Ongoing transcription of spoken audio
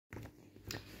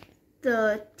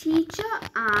The teacher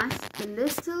asked the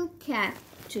little cat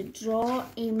to draw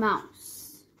a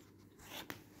mouse.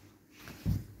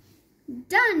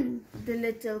 "Done," the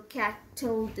little cat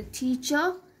told the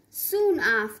teacher soon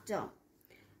after.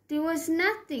 There was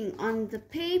nothing on the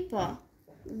paper.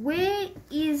 "Where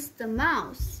is the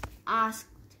mouse?" asked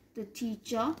the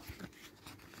teacher.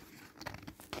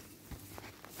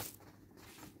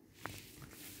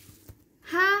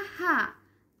 "Ha ha,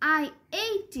 I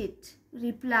ate it,"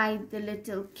 replied the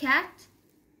little cat.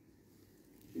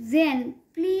 "Then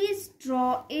please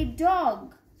draw a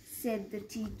dog," said the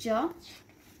teacher.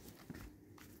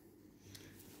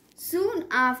 Soon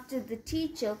after, the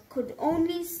teacher could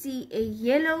only see a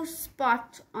yellow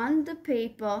spot on the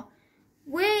paper.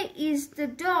 "Where is the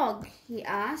dog?" he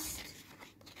asked.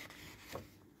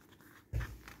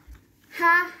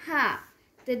 "Ha ha,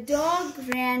 the dog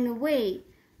ran away.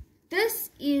 This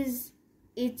is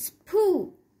its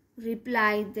poo,"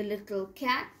 replied the little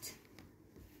cat.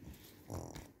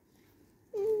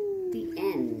 The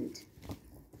end.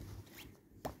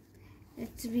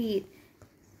 Let's read.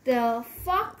 The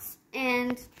Fox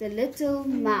and the Little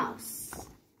Mouse.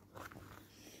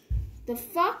 The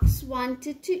fox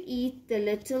wanted to eat the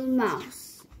little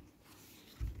mouse.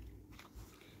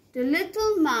 The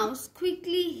little mouse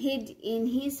quickly hid in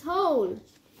his hole.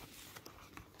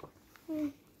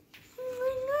 The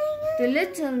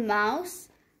little mouse,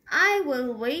 "I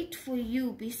will wait for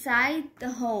you beside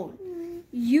the hole.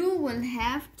 You will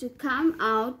have to come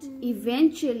out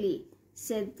eventually,"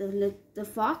 said the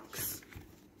fox.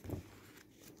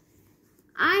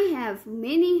 "I have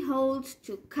many holes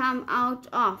to come out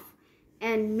of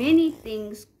and many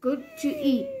things good to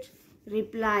eat,"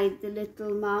 replied the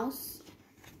little mouse.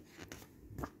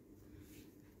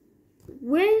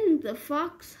 When the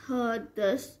fox heard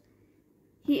this,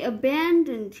 he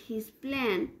abandoned his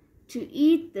plan to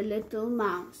eat the little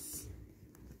mouse.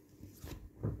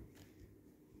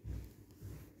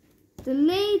 The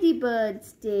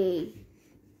Ladybird's Day.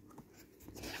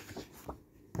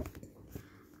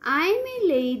 I'm a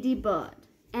ladybird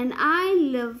and I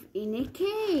live in a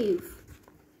cave.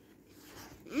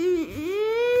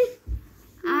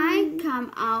 I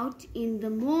come out in the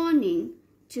morning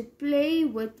to play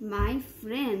with my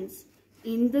friends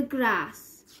in the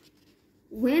grass.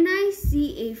 When I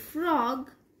see a frog,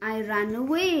 I run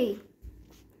away.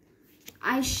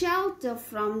 I shelter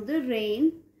from the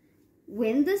rain.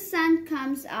 When the sun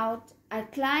comes out, I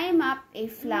climb up a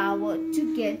flower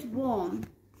to get warm.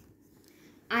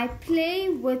 I play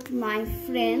with my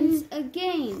friends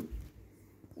again.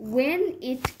 When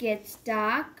it gets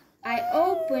dark, I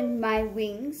open my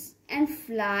wings and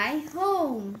fly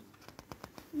home.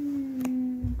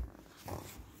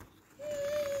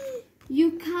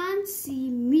 You can't see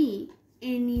me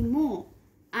anymore.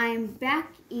 I'm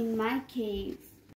back in my cave.